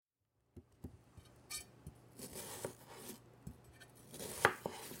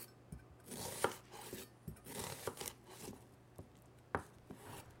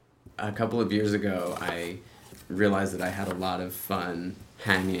A couple of years ago, I realized that I had a lot of fun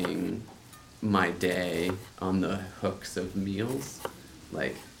hanging my day on the hooks of meals.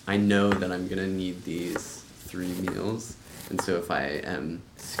 Like, I know that I'm gonna need these 3 meals, and so if I am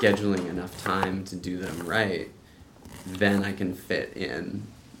scheduling enough time to do them right, then I can fit in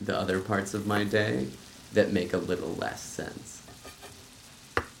the other parts of my day that make a little less sense.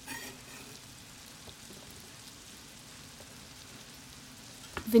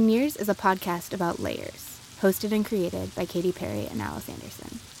 Veneers is a podcast about layers, hosted and created by Katy Perry and Alice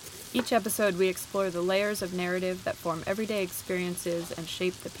Anderson. Each episode, we explore the layers of narrative that form everyday experiences and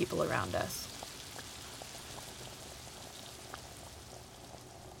shape the people around us.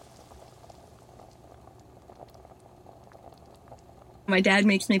 My dad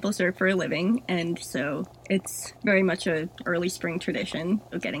makes maple syrup for a living, and so it's very much a early spring tradition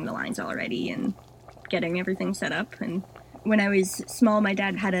of getting the lines all ready and getting everything set up. And when I was small, my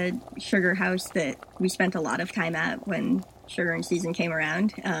dad had a sugar house that we spent a lot of time at when sugaring season came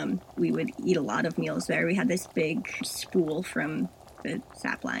around. We would eat a lot of meals there. We had this big spool from the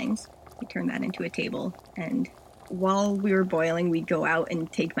sap lines. We turned that into a table, and while we were boiling, we'd go out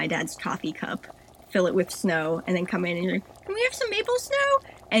and take my dad's coffee cup, fill it with snow, and then come in and you're like, "Can we have some maple snow?"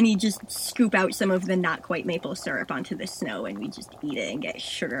 And he'd just scoop out some of the not quite maple syrup onto the snow, and we'd just eat it and get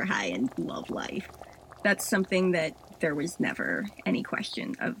sugar high and love life. That's something that there was never any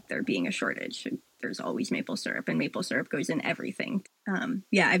question of there being a shortage. There's always maple syrup, and maple syrup goes in everything.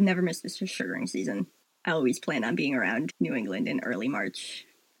 I've never missed this sugaring season. I always plan on being around New England in early March.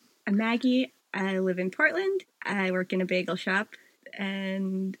 I'm Maggie. I live in Portland. I work in a bagel shop,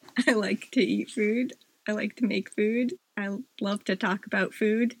 and I like to eat food. I like to make food. I love to talk about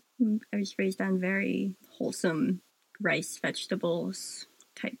food. I was raised on very wholesome rice, vegetables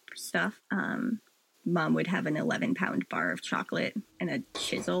type stuff. Mom would have an 11-pound bar of chocolate and a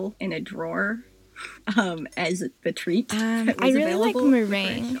chisel in a drawer as the treat. I really like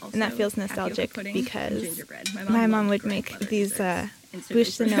meringue, and that feels nostalgic because my mom would make these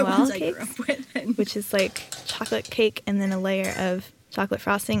bûche de Noël cakes, which is like chocolate cake and then a layer of chocolate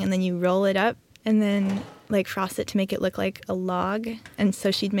frosting, and then you roll it up and then like frost it to make it look like a log. And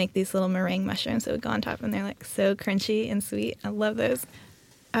so she'd make these little meringue mushrooms that would go on top, and they're like so crunchy and sweet. I love those.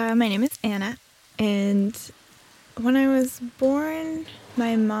 My name is Anna. And when I was born,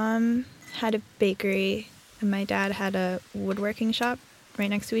 my mom had a bakery and my dad had a woodworking shop right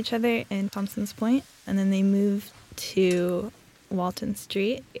next to each other in Thompson's Point. And then they moved to Walton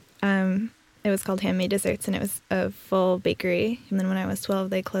Street. It was called Handmade Desserts, and it was a full bakery. And then when I was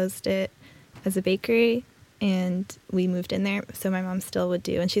 12, they closed it as a bakery, and we moved in there. So my mom still would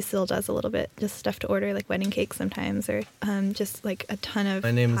do, and she still does a little bit, just stuff to order, like wedding cakes sometimes, or just like a ton of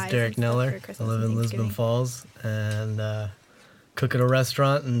My name is Derek Neller. I live in Lisbon Falls and cook at a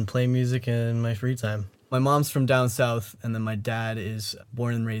restaurant and play music in my free time. My mom's from down south, and then my dad is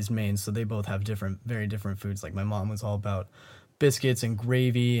born and raised Maine, so they both have very different foods. Like my mom was all about biscuits and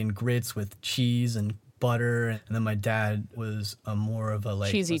gravy and grits with cheese and butter, and then my dad was more of a like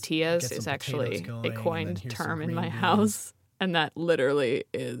cheesy tias is actually a coined term in my house, and that literally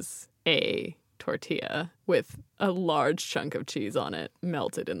is a tortilla with a large chunk of cheese on it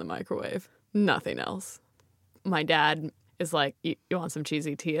melted in the microwave. Nothing else. My dad is like, you want some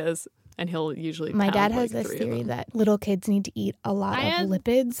cheesy tias? And he'll usually My dad has like this theory that little kids need to eat a lot of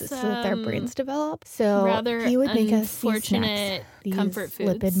lipids so that their brains develop. So rather he would make us unfortunate comfort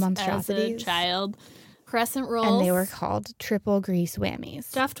foods lipid monstrosities as a child. Crescent rolls. And they were called triple grease whammies.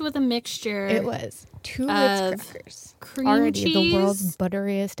 Stuffed with a mixture. It was 2 Ritz crackers. Cream already cheese. The world's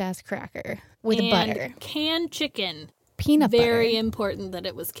butteriest ass cracker. With and butter. Canned chicken. Peanut butter. Very important that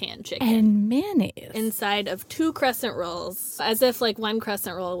it was canned chicken. And mayonnaise. Inside of 2 crescent rolls. As if like one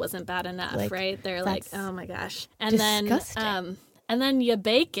crescent roll wasn't bad enough, like, right? They're like, oh my gosh. And disgusting. then you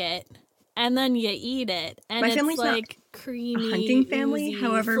bake it. And then you eat it, and My family's it's like not creamy, a hunting family. oozy,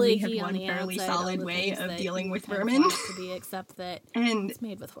 However, we have flaky one on the fairly outside, solid all the way things of that dealing you with kind of vermin. want it to be, except that And it's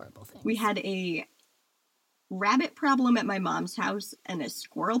made with horrible things. we had a rabbit problem at my mom's house and a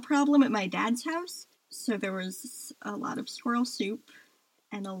squirrel problem at my dad's house. So there was a lot of squirrel soup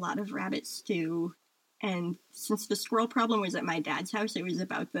and a lot of rabbit stew. And since the squirrel problem was at my dad's house, it was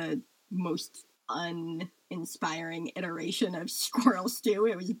about the most uninspiring iteration of squirrel stew.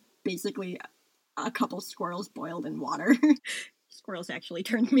 It was basically a couple squirrels boiled in water. Squirrels actually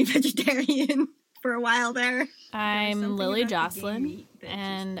turned me vegetarian for a while there. I'm Lily Jocelyn,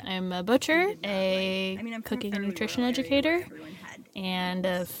 and I'm a butcher, a cooking and nutrition educator, and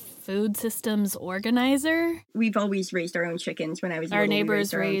a food systems organizer. We've always raised our own chickens. When I was our little,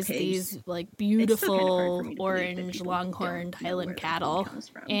 neighbors raised these like beautiful orange longhorned Highland cattle,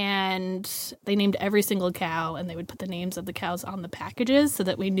 and they named every single cow, and they would put the names of the cows on the packages so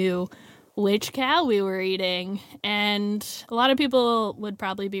that we knew which cow we were eating. And a lot of people would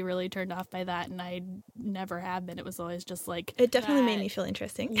probably be really turned off by that, and I never have been. It was always just like, it definitely made me feel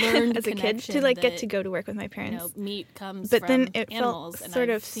interesting as a kid to like get to go to work with my parents. Meat comes but from then it animals, felt sort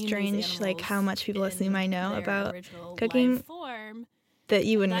of strange, like how much people assume I know about cooking that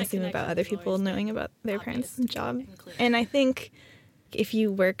you wouldn't assume about other people knowing about their parents' job. And I think if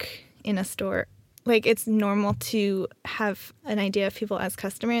you work in a store, like, it's normal to have an idea of people as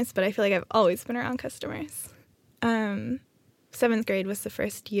customers, but I feel like I've always been around customers. 7th grade was the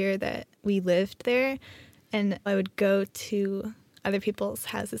first year that we lived there, and I would go to other people's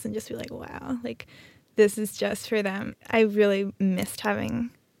houses and just be like, wow, like, this is just for them. I really missed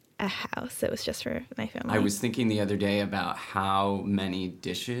having a house that was just for my family. I was thinking the other day about how many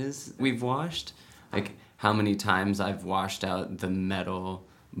dishes we've washed, like how many times I've washed out the metal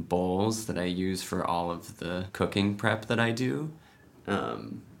bowls that I use for all of the cooking prep that I do.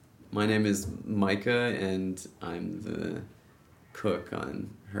 My name is Micah, and I'm the cook on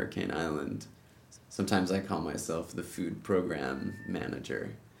Hurricane Island. Sometimes I call myself the food program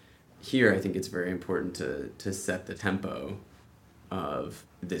manager. Here, I think it's very important to set the tempo of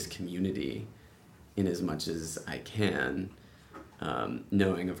this community in as much as I can,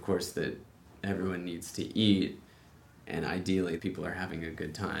 knowing, of course, that everyone needs to eat, and ideally people are having a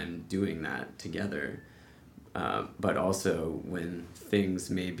good time doing that together. But also when things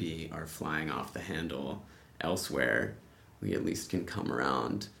maybe are flying off the handle elsewhere, we at least can come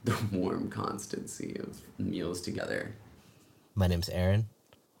around the warm constancy of meals together. My name's Aaron.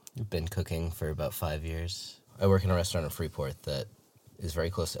 I've been cooking for about 5 years. I work in a restaurant in Freeport that is very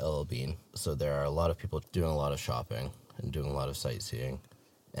close to LL Bean, so there are a lot of people doing a lot of shopping and doing a lot of sightseeing.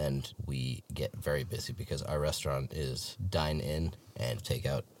 And we get very busy because our restaurant is dine-in and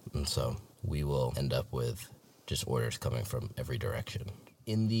takeout, and so we will end up with just orders coming from every direction.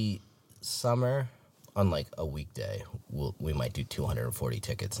 In the summer, on like a weekday, we might do 240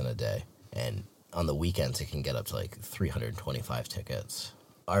 tickets in a day, and on the weekends it can get up to like 325 tickets.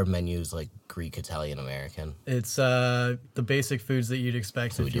 Our menu is like Greek, Italian, American. It's the basic foods that you'd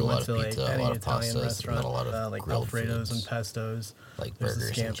expect so if you went to like pizza, any a lot Italian of pastas, restaurant, and a lot of like foods, Alfredos and pestos, like there's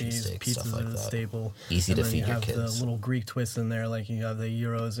burgers the and scampi's, cheesesteaks, pizzas stuff like are the that. staple. Easy to and then feed you your have kids. the little Greek twists in there, like you have the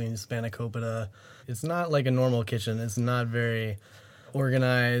gyros and spanakopita. It's not like a normal kitchen. It's not very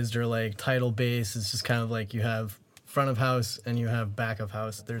organized or like title based. It's just kind of like you have front of house and you have back of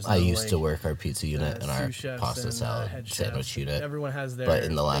house. I used to work our pizza unit and our pasta salad sandwich unit. Everyone has their but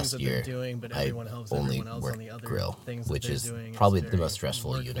in the last things year, I only work grill, which is probably the most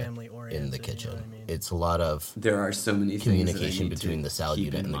stressful unit in the kitchen. You know what I mean? It's a lot of there are so many communication between the salad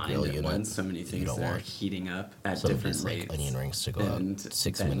unit and the grill unit. Once, so many things that are heating up at different rates. Like onion rings to go out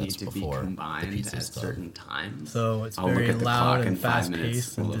 6 minutes before the pizza's done. Certain times. So it's I'll very look at the loud clock and fast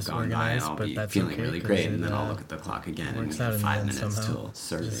paced and disorganized, I'll but be that's feeling okay, really great, and then it, I'll look at the clock again and we works have out 5 in the end minutes somehow. till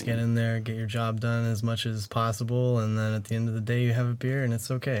serving. Just get in there, get your job done as much as possible, and then at the end of the day you have a beer and it's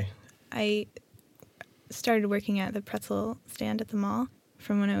okay. I started working at the pretzel stand at the mall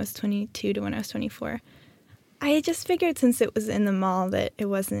from when I was 22 to when I was 24. I just figured since it was in the mall that it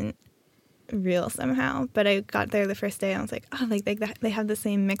wasn't real somehow, but I got there the first day and I was like, oh, like they have the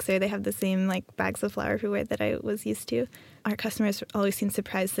same mixer, they have the same like bags of flour everywhere that I was used to. Our customers always seem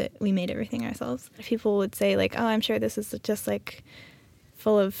surprised that we made everything ourselves. People would say like, oh, I'm sure this is just like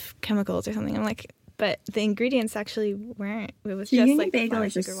full of chemicals or something. I'm like, but the ingredients actually weren't. It was just Union like Bagel flour,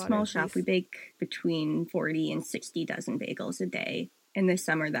 is a sugar, water, small cheese. shop. We bake between 40 and 60 dozen bagels a day. In the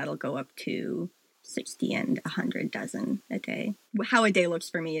summer, that'll go up to 60 and 100 dozen a day. How a day looks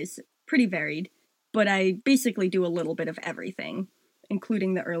for me is pretty varied, but I basically do a little bit of everything,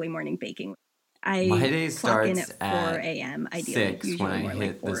 including the early morning baking. My day clock in starts at 4 a.m. Ideally, 6 when I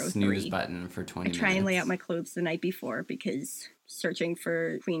hit like the snooze button for 20 minutes. I try and lay out my clothes the night before because searching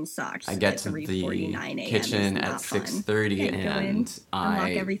for clean socks I get at to the 3:49 kitchen is at not 6:30 and I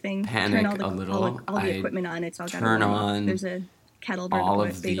unlock everything, panic turn a little. all the equipment on. It's all got turn on There's a kettle burning. all the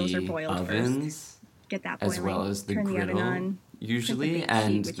of bagels the are boiled ovens, first. Get that boiling. as well as the turn griddle. The oven on, usually, bake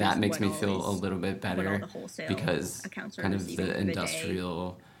and sheet, that which makes is me what feel a always- little bit what all better the wholesale because accounts are kind of receiving the for the day.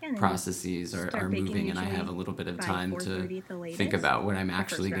 industrial And then processes start are baking moving, and I usually have a little bit of by time 4:30 to at the latest. think about what I'm The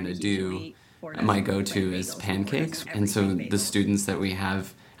actually first going round to is do. usually 4 My dozen go-to bread is bagels, pancakes, every and so baked the bagel. students that we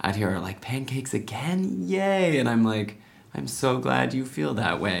have out here are like, pancakes again? Yay! And I'm like, I'm so glad you feel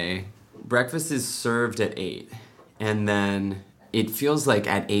that way. Breakfast is served at 8, and then it feels like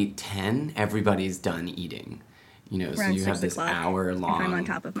at 8:10 everybody's done eating. So you have this hour-long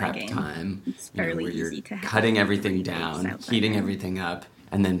prep time, where you're cutting everything down, heating everything up,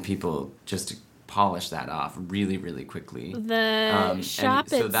 and then people just polish that off really, really quickly. The shop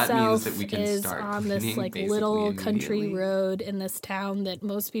so itself that means that we can is start on this little country road in this town that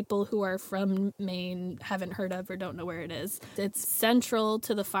most people who are from Maine haven't heard of or don't know where it is. It's central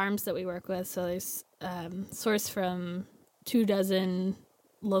to the farms that we work with, so there's source from 24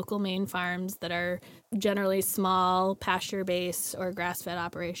 local Maine farms that are generally small pasture-based or grass-fed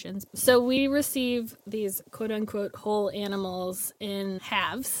operations. So we receive these quote-unquote whole animals in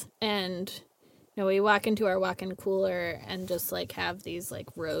halves, and we walk into our walk-in cooler and just have these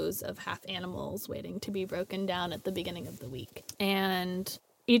rows of half animals waiting to be broken down at the beginning of the week. And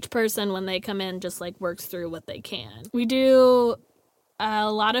each person, when they come in, just works through what they can. We do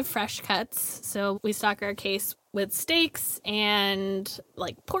a lot of fresh cuts, so we stock our case with steaks and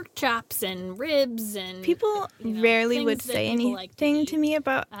pork chops and ribs, and people rarely would say anything to me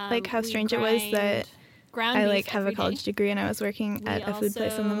about how strange it was that I have a college degree and I was working at a food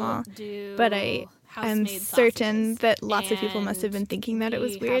place in the mall, but I'm certain that lots of people must have been thinking that it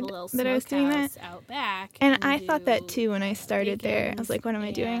was weird that I was doing that. And I thought that too when I started there. I was like, what am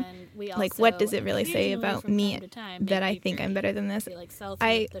I doing? What does it really say about me that I think I'm better than this?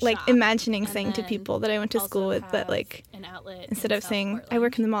 I imagining saying to people that I went to school with that instead of saying I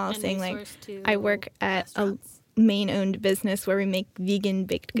work in the mall, I was saying I work at a Maine-owned business where we make vegan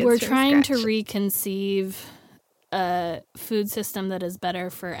baked goods. We're trying to reconceive a food system that is better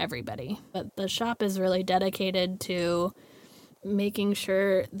for everybody. But the shop is really dedicated to making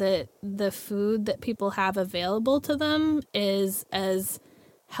sure that the food that people have available to them is as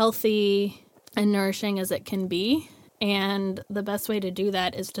healthy and nourishing as it can be. And the best way to do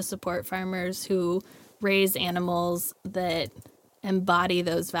that is to support farmers who raise animals that embody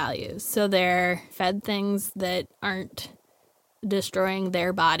those values. So they're fed things that aren't destroying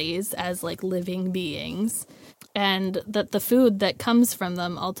their bodies as living beings, and that the food that comes from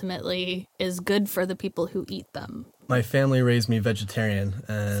them ultimately is good for the people who eat them. My family raised me vegetarian,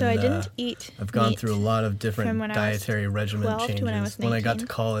 and so I didn't eat I've gone through a lot of different dietary regimen changes. When I got to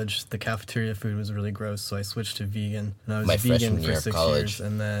college, the cafeteria food was really gross, so I switched to vegan. And I was vegan for 6 years,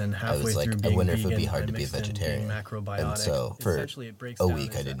 and then halfway through being I wonder vegan, if it would be hard to be I mixed in vegetarian. being macrobiotic. And so for a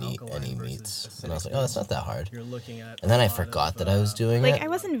week, I didn't eat any meats, and I was like, oh, that's not that hard. And then I forgot that I was doing it. I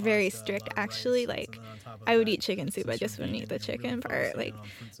wasn't very strict, actually. I would eat chicken soup. I just wouldn't eat the chicken part.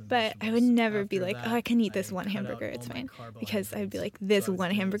 But I would never be like, oh, I can eat this one hamburger. It's fine. Because I'd be like, this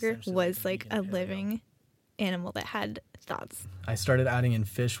one hamburger was a living animal that had thoughts. I started adding in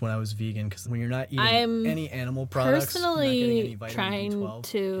fish when I was vegan, because when you're not eating any animal products, personally trying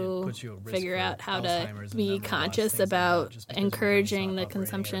to figure out how to be conscious about encouraging the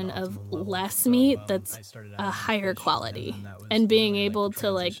consumption of less meat that's a higher quality, and being able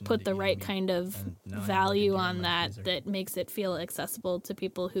to put the right kind of value on that makes it feel accessible to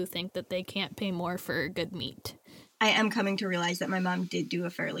people who think that they can't pay more for good meat. I am coming to realize that my mom did do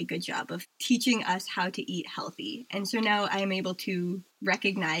a fairly good job of teaching us how to eat healthy. And so now I am able to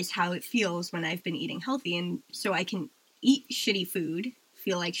recognize how it feels when I've been eating healthy. And so I can eat shitty food,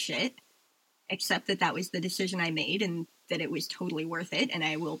 feel like shit, accept that that was the decision I made and that it was totally worth it. And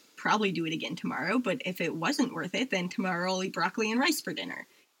I will probably do it again tomorrow. But if it wasn't worth it, then tomorrow I'll eat broccoli and rice for dinner.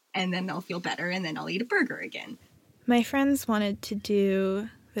 And then I'll feel better, and then I'll eat a burger again. My friends wanted to do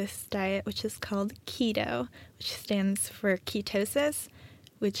this diet, which is called keto, which stands for ketosis,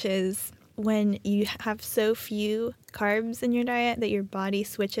 which is when you have so few carbs in your diet that your body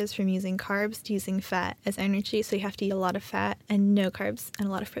switches from using carbs to using fat as energy. So you have to eat a lot of fat and no carbs and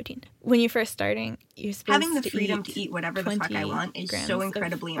a lot of protein. When you're first starting, you're supposed having the freedom to eat whatever the fuck I want is so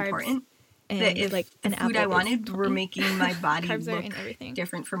incredibly important. That if the food I wanted were making my body look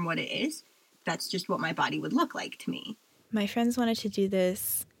different from what it is, that's just what my body would look like to me. My friends wanted to do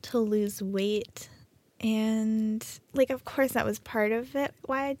this to lose weight, and of course that was part of it,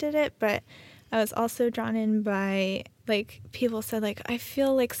 why I did it, but I was also drawn in by people said I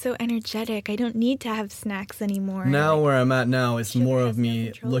feel so energetic. I don't need to have snacks anymore. Now where I'm at now, it's more of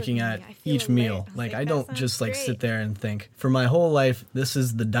me looking at each meal. I don't just sit there and think, for my whole life, this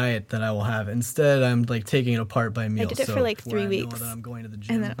is the diet that I will have. Instead, I'm taking it apart by meal. I did it for 3 weeks,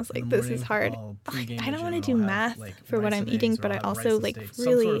 and then I was like, this is hard. I don't want to do math for what I'm eating, but I also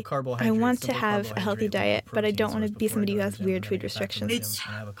really, I want to have a healthy diet, but I don't want to be somebody who has weird food restrictions. It's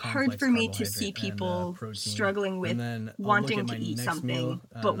hard for me to see people struggling with wanting to eat something,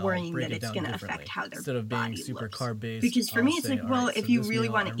 but worrying that it's going to affect how their instead of being body super looks. carb based. Because for me, it's like, well, right, if you really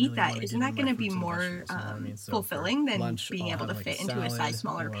want to eat that, isn't that going to be more fulfilling than being able to fit into a size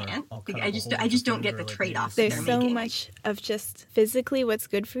smaller pant? Like, I just don't get the trade-off. There's so much of just physically what's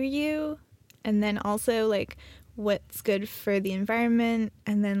good for you, and then also like what's good for the environment,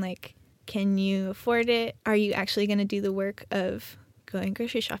 and then like, can you afford it? Are you actually going to do the work of going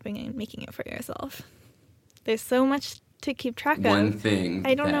grocery shopping and making it for yourself? There's so much to keep track of. One thing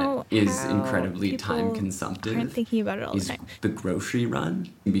I don't know is incredibly time consumptive. I'm thinking about it all the time. The grocery run,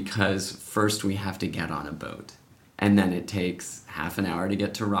 because first we have to get on a boat, and then it takes half an hour to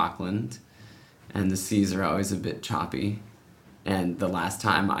get to Rockland, and the seas are always a bit choppy. And the last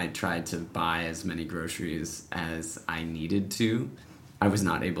time I tried to buy as many groceries as I needed to, I was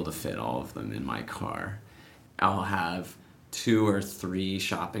not able to fit all of them in my car. I'll have 2 or 3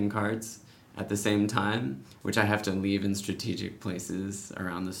 shopping carts at the same time, which I have to leave in strategic places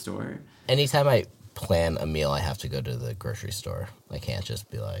around the store. Anytime I plan a meal, I have to go to the grocery store. I can't just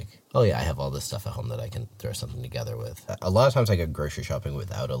be like, oh yeah, I have all this stuff at home that I can throw something together with. A lot of times I go grocery shopping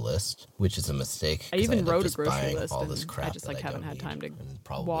without a list, which is a mistake. I even wrote a grocery list, all this crap I just haven't had time to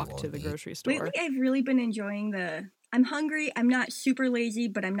walk to the grocery store. Lately, I've really been enjoying I'm hungry, I'm not super lazy,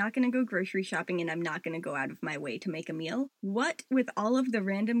 but I'm not going to go grocery shopping, and I'm not going to go out of my way to make a meal. What with all of the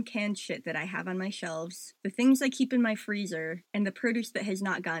random canned shit that I have on my shelves, the things I keep in my freezer, and the produce that has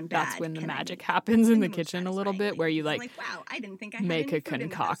not gone bad. That's when the magic happens in the kitchen a little bit, where you like wow, I didn't think I make a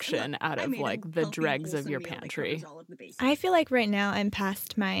concoction out of like the dregs of your pantry. I feel like right now I'm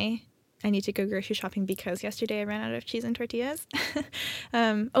past I need to go grocery shopping because yesterday I ran out of cheese and tortillas.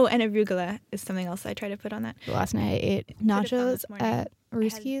 And arugula is something else I try to put on that. Last night I ate nachos at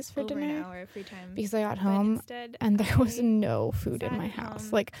Ruski's for dinner because I got home and there was no food in my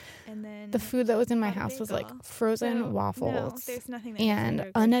house. Like, the food that was in my house was like frozen waffles and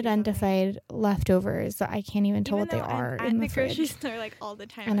unidentified leftovers that I can't even tell what they are in the fridge. Grocery store like all the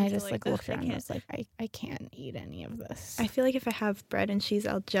time. And I just like looked around and was like, I can't eat any of this. I feel like if I have bread and cheese,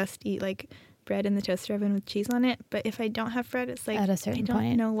 I'll just eat like bread in the toaster oven with cheese on it. But if I don't have bread, it's like at a certain point, I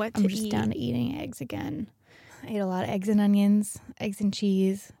don't know what to eat. I'm just down to eating eggs again. I ate a lot of eggs and onions, eggs and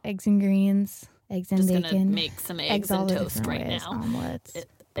cheese, eggs and greens, eggs and bacon. Just gonna make some eggs and toast right now. Omelets,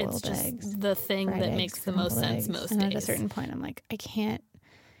 it's just eggs, the thing that makes the most sense most days. And at a certain point, I'm like, I can't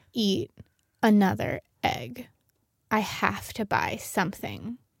eat another egg. I have to buy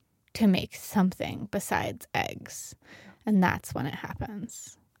something to make something besides eggs. And that's when it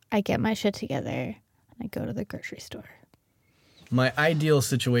happens. I get my shit together and I go to the grocery store. My ideal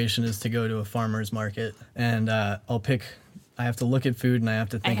situation is to go to a farmer's market, and I have to look at food and I have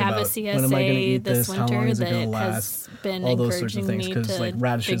to think about when am I going to eat this, how long is it going to last, all those sorts of things. Because like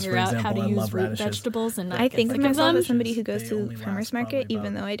radishes, for example, I love radishes. Vegetables and I think of myself as somebody who goes to the farmer's market,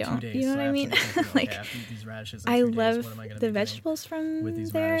 even though I don't. You know what I mean? Like, I love the vegetables from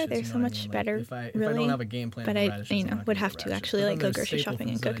there. They're so much better, really. But I, would have to actually like go grocery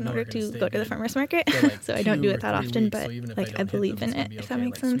shopping and cook in order to go to the farmer's market. So I don't do it that often, but like I believe in it, if that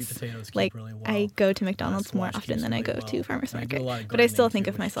makes sense. Like I go to McDonald's more often than I go to farmer's market, but I still think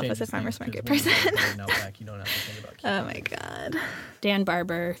of myself as a farmer's market person. Oh my god. Dan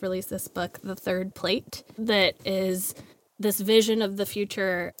Barber released this book, The Third Plate, that is this vision of the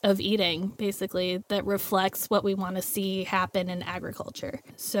future of eating, basically, that reflects what we want to see happen in agriculture.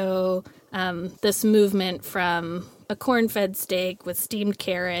 So this movement from a corn-fed steak with steamed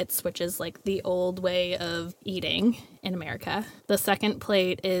carrots, which is like the old way of eating in America. The second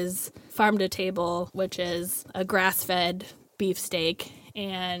plate is farm to table, which is a grass-fed beef steak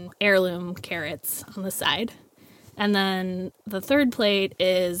and heirloom carrots on the side. And then the third plate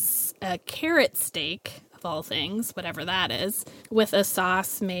is a carrot steak, of all things, whatever that is, with a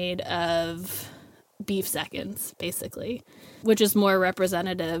sauce made of beef seconds, basically, which is more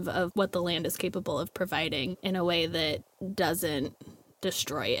representative of what the land is capable of providing in a way that doesn't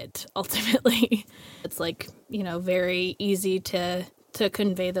destroy it, ultimately. It's like, very easy to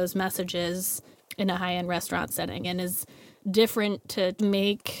convey those messages in a high-end restaurant setting, and is different to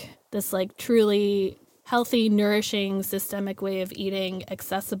make this like truly healthy, nourishing, systemic way of eating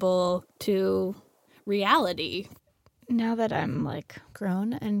accessible to reality. Now that I'm like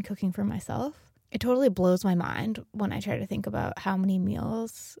grown and cooking for myself, it totally blows my mind when I try to think about how many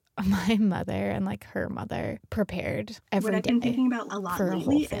meals my mother and like her mother prepared every day. What I've been thinking about a lot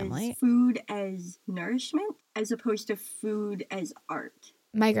lately is food as nourishment as opposed to food as art.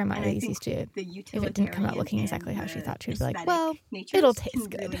 My grandma always used to, if it didn't come out looking exactly how she thought, she'd be like, well, it'll taste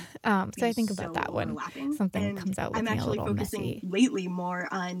good. So I think about that when something comes out looking a little messy. I'm actually focusing lately more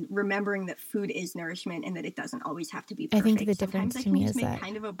on remembering that food is nourishment and that it doesn't always have to be perfect. I think the difference to me is that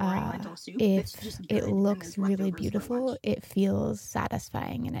if it looks really beautiful, it feels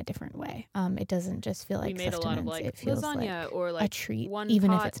satisfying in a different way. It doesn't just feel like sustenance. It feels like a treat,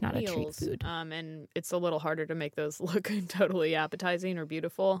 even if it's not a treat food. And it's a little harder to make those look totally appetizing or beautiful.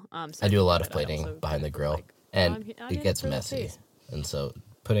 So I do a lot of plating behind the grill, and it gets messy. And so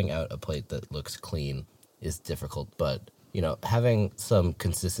putting out a plate that looks clean is difficult, but having some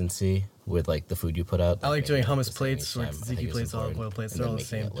consistency with like the food you put out. I like doing hummus plates, like tzatziki plates, olive oil plates. They're all the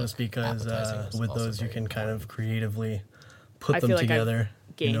same, just because with those you can kind of creatively put them together.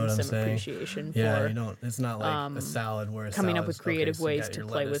 Gain some appreciation for it's not like a salad where coming up with creative ways to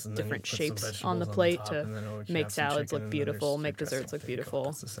play with different shapes on the plate to make salads look beautiful, make desserts look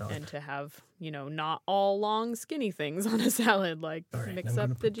beautiful, and to have not all long skinny things on a salad, like mix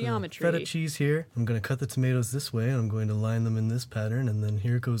up the geometry. Feta cheese here. I'm going to cut the tomatoes this way, and I'm going to line them in this pattern, and then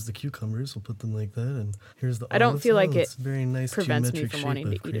here goes the cucumbers. We'll put them like that, and here's the olives. I don't feel like it very nice prevents me from wanting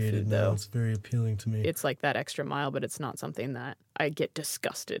to eat a food, though. It's very appealing to me. It's like that extra mile, but it's not something that I get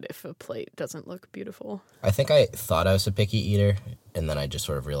disgusted if a plate doesn't look beautiful. I think I thought I was a picky eater, and then I just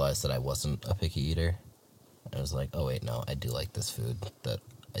sort of realized that I wasn't a picky eater. I was like, oh wait, no, I do like this food that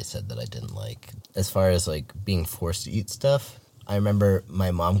I said that I didn't like. As far as like being forced to eat stuff, I remember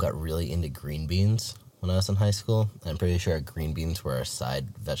my mom got really into green beans when I was in high school. I'm pretty sure green beans were our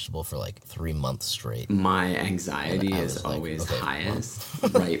side vegetable for like 3 months straight. My anxiety is always highest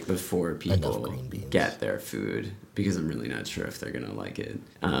right before people get their food, because I'm really not sure if they're going to like it.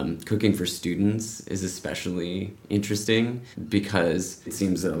 Cooking for students is especially interesting because it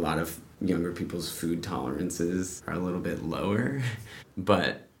seems that a lot of younger people's food tolerances are a little bit lower.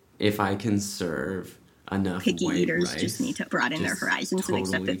 But if I can serve enough picky white eaters rice, just need to broaden their horizons and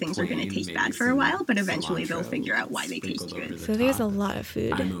accept that things are going to taste bad for a while, but eventually they'll figure out why they taste good. So there's a lot of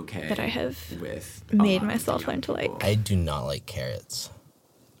food that I have made myself learn to like. I do not like carrots.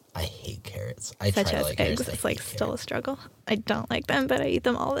 I hate carrots. Such as eggs. It's like still a struggle. I don't like them, but I eat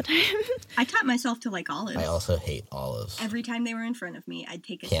them all the time. I taught myself to like olives. I also hate olives. Every time they were in front of me, I'd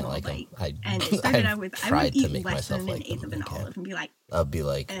take a Can't small like bite. And it started out with, I would eat less than an eighth of an olive and be like, I'll be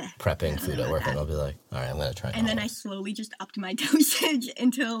like prepping food at work and I'll be like, all right, I'm going to try an And then I slowly just upped my dosage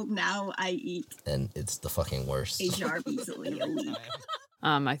until now I eat. And it's the fucking worst. A jar easily a week.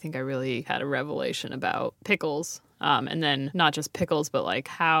 I think I really had a revelation about pickles. And then not just pickles, but like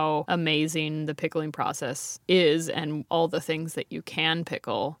how amazing the pickling process is and all the things that you can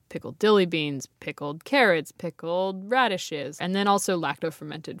pickle. Pickled dilly beans, pickled carrots, pickled radishes, and then also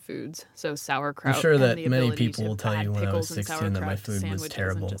lacto-fermented foods. So sauerkraut. I'm sure that many people will tell you when I was 16 that my food was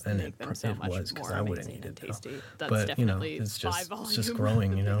terrible, and it was because I wouldn't eat it. But, it's just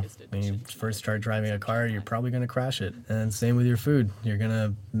growing, When you first start driving a car, you're probably going to crash it. And same with your food. You're going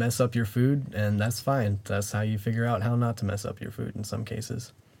to mess up your food, and that's fine. That's how you figure out how not to mess up your food in some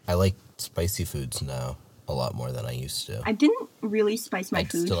cases. I like spicy foods now a lot more than I used to. I didn't really spice my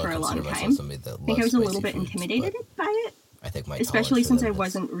food for a long time. I think I was a little bit intimidated by it. I think my especially since I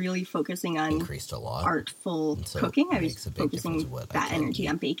wasn't really focusing on increased a lot. Artful cooking. I was focusing that energy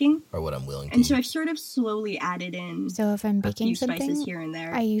on baking. Or what I'm willing to And so I've sort of slowly added in So if I'm baking something, here and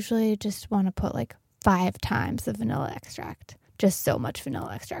there. I usually just want to put like 5 times the vanilla extract. Just so much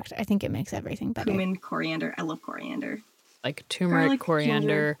vanilla extract. I think it makes everything better. Cumin, coriander. I love coriander. Like turmeric, garlic,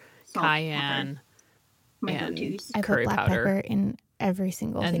 coriander, ginger, cayenne, and I curry put black powder. Pepper in every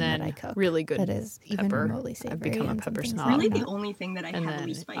single thing that I cook. Really good that is pepper. Even remotely savory. I've become a pepper snob. Really, the only thing that I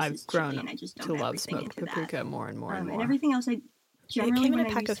heavily spice I've is grown chili, and I just to dump love everything smoked into paprika that. more and more and more. And everything else, I generally it came in when a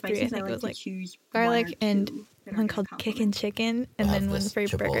pack I of 3. I spices, think it was like choose garlic and one called Kickin' Chicken, and then one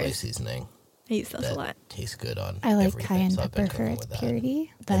for burgers. Seasoning. I use those a lot. Tastes good on. I like everything, cayenne so pepper for its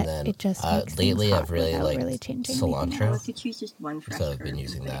purity, but then, it just makes lately things hot I've really liked really changing cilantro. To choose just one fresh So I've been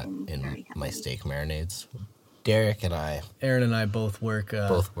using that in my steak marinades. Derek and Aaron and I both work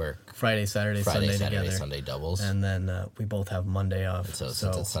Friday, Saturday, Sunday together. Sunday doubles. And then we both have Monday off. And so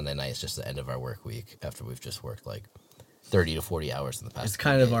since it's Sunday night, it's just the end of our work week after we've just worked like 30 to 40 hours in the past. It's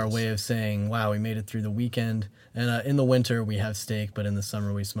kind of our way of saying, wow, we made it through the weekend. And in the winter, we have steak, but in the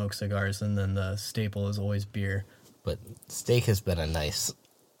summer, we smoke cigars. And then the staple is always beer. But steak has been a nice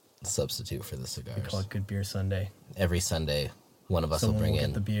substitute for the cigars. We call it Good Beer Sunday. Every Sunday, one of us will bring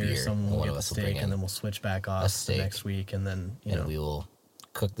in the beer, someone will one get of the us steak, and then we'll switch back off the next week. And then, and we will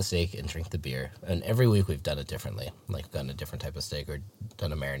cook the steak and drink the beer. And every week we've done it differently, like done a different type of steak or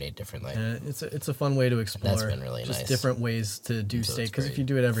done a marinade differently. It's a fun way to explore. That's been really nice. Different ways to do steak, because if you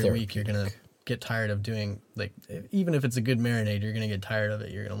do it every week, you're going to get tired of doing, like, even if it's a good marinade, you're going to get tired of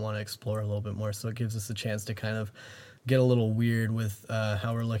it. You're going to want to explore a little bit more. So it gives us a chance to kind of get a little weird with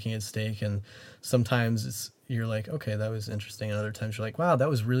how we're looking at steak. And sometimes you're like, okay, that was interesting. And other times you're like, wow, that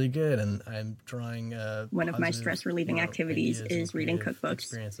was really good. And I'm drawing one of my stress relieving activities is reading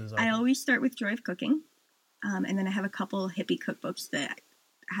cookbooks. I always start with Joy of Cooking. And then I have a couple hippie cookbooks that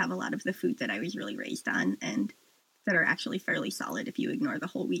have a lot of the food that I was really raised on and that are actually fairly solid if you ignore the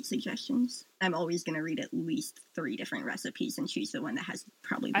whole wheat suggestions. I'm always going to read at least 3 different recipes and choose the one that has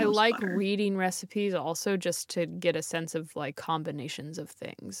probably the most butter. Reading recipes also just to get a sense of like combinations of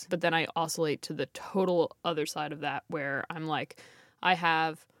things. But then I oscillate to the total other side of that where I'm like, I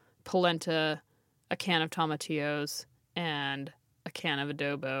have polenta, a can of tomatillos, and a can of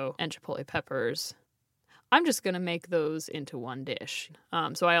adobo and chipotle peppers. I'm just going to make those into one dish.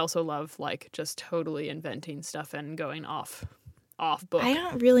 So I also love like just totally inventing stuff and going off book. I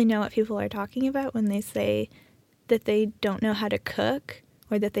don't really know what people are talking about when they say that they don't know how to cook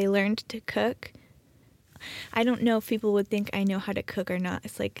or that they learned to cook. I don't know if people would think I know how to cook or not.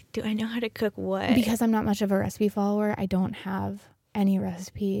 It's like, do I know how to cook what? Because I'm not much of a recipe follower, I don't have any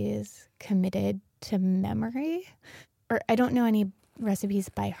recipes committed to memory. Or I don't know any recipes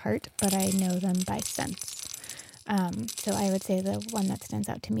by heart, but I know them by sense. So I would say the one that stands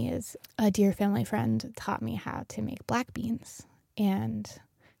out to me is a dear family friend taught me how to make black beans. And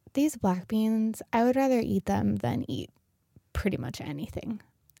these black beans, I would rather eat them than eat pretty much anything.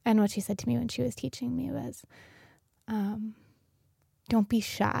 And what she said to me when she was teaching me was, don't be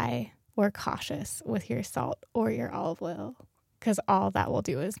shy or cautious with your salt or your olive oil, because all that will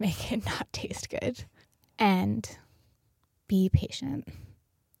do is make it not taste good. And be patient.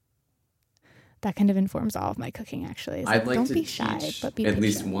 That kind of informs all of my cooking, actually. I'd like don't to be shy, teach but be at patient.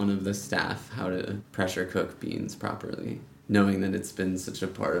 least one of the staff how to pressure cook beans properly, knowing that it's been such a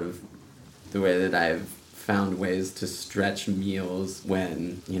part of the way that I've found ways to stretch meals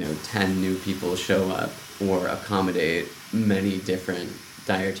when, 10 new people show up or accommodate many different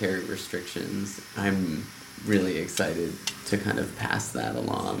dietary restrictions. I'm really excited to kind of pass that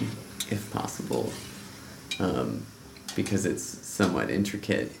along, if possible. Because it's somewhat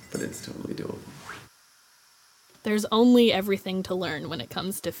intricate, but it's totally doable. There's only everything to learn when it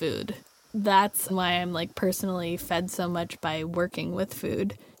comes to food. That's why I'm like personally fed so much by working with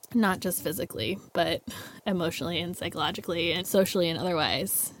food, not just physically, but emotionally and psychologically and socially and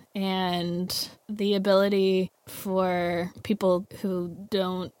otherwise. And the ability for people who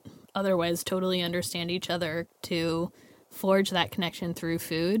don't otherwise totally understand each other to forge that connection through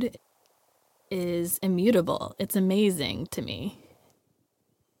food is immutable. It's amazing to me.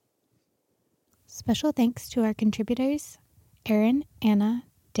 Special thanks to our contributors, Aaron, Anna,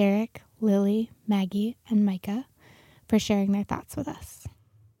 Derek, Lily, Maggie, and Micah, for sharing their thoughts with us.